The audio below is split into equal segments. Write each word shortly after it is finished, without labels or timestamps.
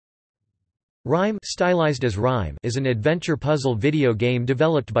Rime, stylized as Rime, is an adventure puzzle video game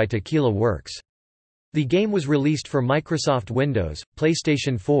developed by Tequila Works. The game was released for Microsoft Windows,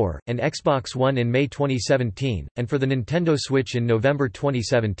 PlayStation 4, and Xbox One in May 2017, and for the Nintendo Switch in November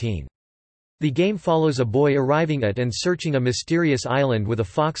 2017. The game follows a boy arriving at and searching a mysterious island with a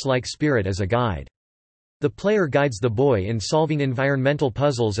fox-like spirit as a guide. The player guides the boy in solving environmental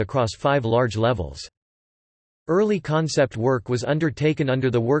puzzles across 5 large levels. Early concept work was undertaken under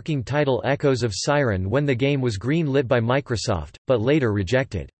the working title Echoes of Siren when the game was green-lit by Microsoft, but later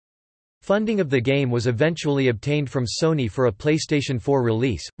rejected. Funding of the game was eventually obtained from Sony for a PlayStation 4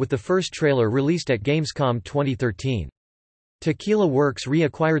 release, with the first trailer released at Gamescom 2013. Tequila Works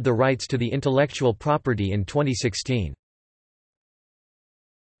reacquired the rights to the intellectual property in 2016.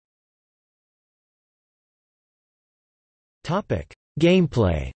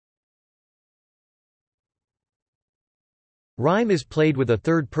 Gameplay. Rime is played with a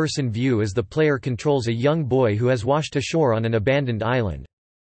third-person view as the player controls a young boy who has washed ashore on an abandoned island.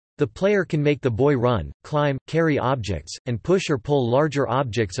 The player can make the boy run, climb, carry objects, and push or pull larger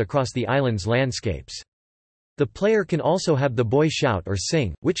objects across the island's landscapes. The player can also have the boy shout or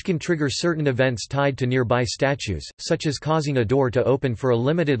sing, which can trigger certain events tied to nearby statues, such as causing a door to open for a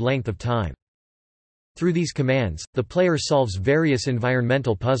limited length of time. Through these commands, the player solves various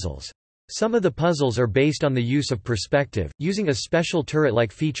environmental puzzles. Some of the puzzles are based on the use of perspective, using a special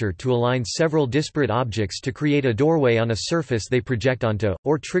turret-like feature to align several disparate objects to create a doorway on a surface they project onto,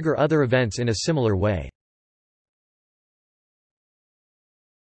 or trigger other events in a similar way.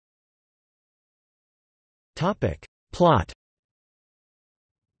 Plot.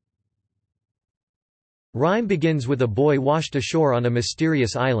 Rime begins with a boy washed ashore on a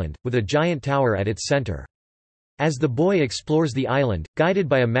mysterious island, with a giant tower at its center. As the boy explores the island, guided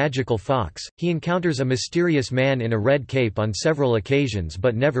by a magical fox, he encounters a mysterious man in a red cape on several occasions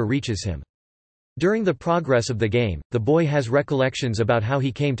but never reaches him. During the progress of the game, the boy has recollections about how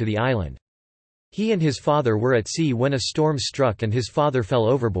he came to the island. He and his father were at sea when a storm struck and his father fell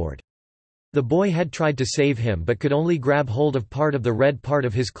overboard. The boy had tried to save him but could only grab hold of part of the red part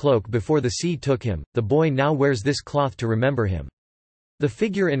of his cloak before the sea took him. The boy now wears this cloth to remember him. The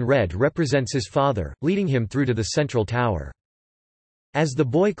figure in red represents his father, leading him through to the central tower. As the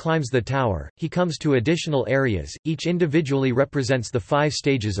boy climbs the tower, he comes to additional areas, each individually represents the 5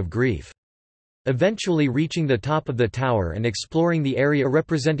 stages of grief. Eventually reaching the top of the tower and exploring the area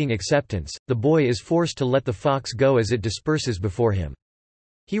representing acceptance, the boy is forced to let the fox go as it disperses before him.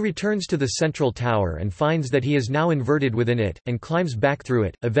 He returns to the central tower and finds that he is now inverted within it, and climbs back through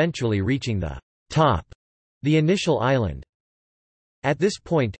it, eventually reaching the top, the initial island. At this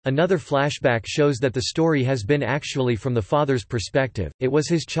point, another flashback shows that the story has been actually from the father's perspective. It was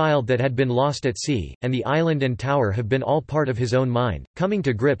his child that had been lost at sea, and the island and tower have been all part of his own mind, coming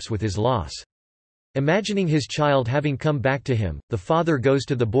to grips with his loss. Imagining his child having come back to him, the father goes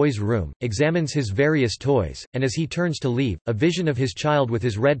to the boy's room, examines his various toys, and as he turns to leave, a vision of his child with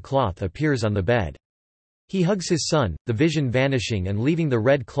his red cloth appears on the bed. He hugs his son, the vision vanishing and leaving the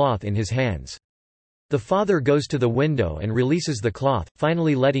red cloth in his hands. The father goes to the window and releases the cloth,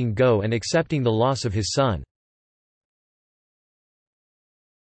 finally letting go and accepting the loss of his son.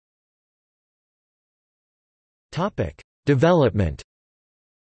 Development.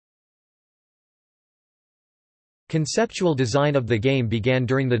 Conceptual design of the game began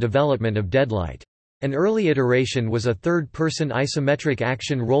during the development of Deadlight. An early iteration was a third-person isometric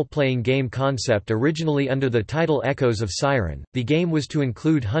action role-playing game concept originally under the title Echoes of Siren. The game was to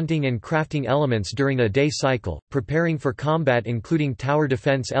include hunting and crafting elements during a day cycle, preparing for combat including tower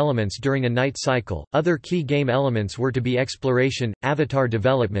defense elements during a night cycle. Other key game elements were to be exploration, avatar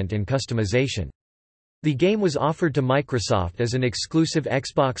development and customization. The game was offered to Microsoft as an exclusive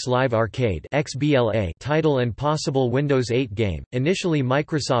Xbox Live Arcade (XBLA) title and possible Windows 8 game. Initially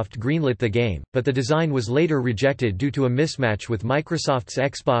Microsoft greenlit the game, but the design was later rejected due to a mismatch with Microsoft's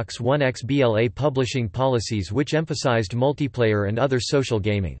Xbox One XBLA publishing policies which emphasized multiplayer and other social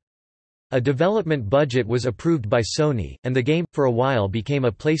gaming. A development budget was approved by Sony, and the game, for a while, became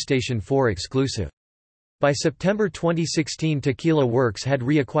a PlayStation 4 exclusive. By September 2016 Tequila Works had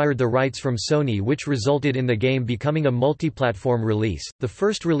reacquired the rights from Sony which resulted in the game becoming a multi-platform release. The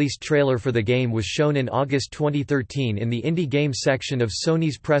first released trailer for the game was shown in August 2013 in the indie games section of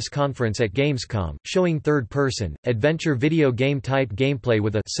Sony's press conference at Gamescom, showing third-person, adventure video game type gameplay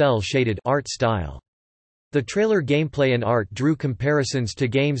with a cel-shaded art style. The trailer gameplay and art drew comparisons to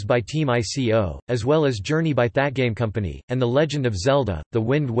games by Team ICO, as well as Journey by That Game Company, and The Legend of Zelda: The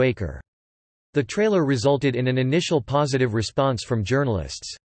Wind Waker. The trailer resulted in an initial positive response from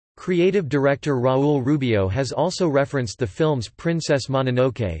journalists. Creative director Raul Rubio has also referenced the films Princess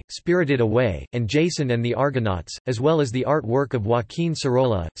Mononoke, Spirited Away, and Jason and the Argonauts, as well as the artwork of Joaquin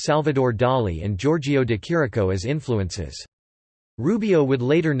Sorolla, Salvador Dali and Giorgio de Chirico as influences. Rubio would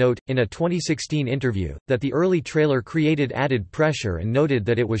later note, in a 2016 interview, that the early trailer created added pressure and noted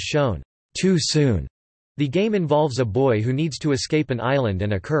that it was shown too soon. The game involves a boy who needs to escape an island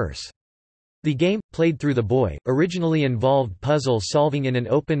and a curse. The game, played through the boy, originally involved puzzle solving in an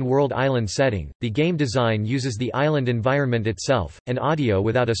open-world island setting. The game design uses the island environment itself, and audio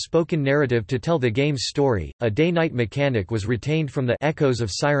without a spoken narrative to tell the game's story. A day-night mechanic was retained from the Echoes of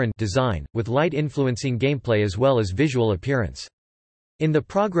Siren design, with light influencing gameplay as well as visual appearance. In the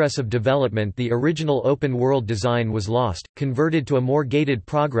progress of development, the original open-world design was lost, converted to a more gated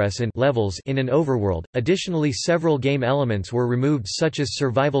progress and levels in an overworld. Additionally, several game elements were removed such as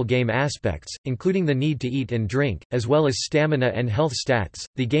survival game aspects, including the need to eat and drink, as well as stamina and health stats.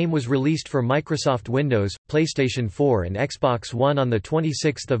 The game was released for Microsoft Windows, PlayStation 4 and Xbox One on the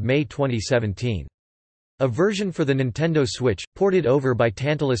 26th of May 2017. A version for the Nintendo Switch, ported over by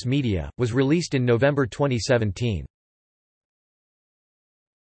Tantalus Media, was released in November 2017.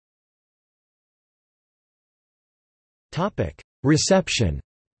 Reception.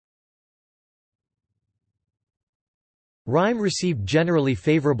 Rime received generally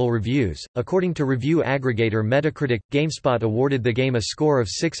favorable reviews. According to review aggregator Metacritic, GameSpot awarded the game a score of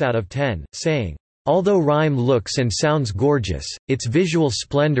 6 out of 10, saying, "Although Rime looks and sounds gorgeous, its visual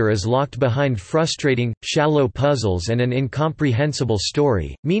splendor is locked behind frustrating, shallow puzzles and an incomprehensible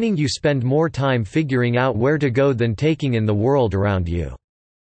story, meaning you spend more time figuring out where to go than taking in the world around you."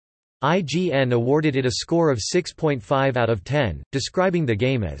 IGN awarded it a score of 6.5 out of 10, describing the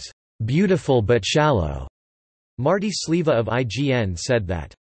game as beautiful but shallow. Marty Sleva of IGN said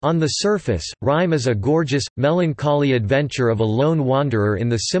that, "On the surface, Rime is a gorgeous, melancholy adventure of a lone wanderer in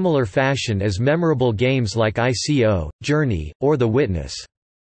the similar fashion as memorable games like ICO, Journey, or The Witness.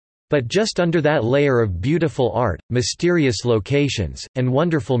 But just under that layer of beautiful art, mysterious locations, and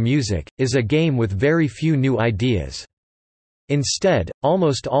wonderful music, is a game with very few new ideas. Instead,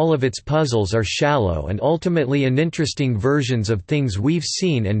 almost all of its puzzles are shallow and ultimately uninteresting versions of things we've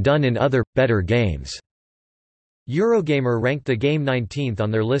seen and done in other, better games." Eurogamer ranked the game 19th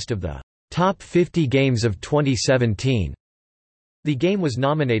on their list of the top 50 games of 2017. The game was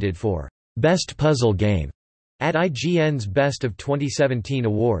nominated for Best Puzzle Game at IGN's Best of 2017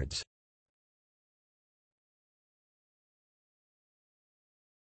 awards.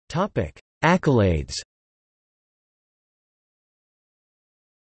 Accolades.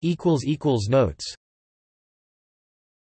 Notes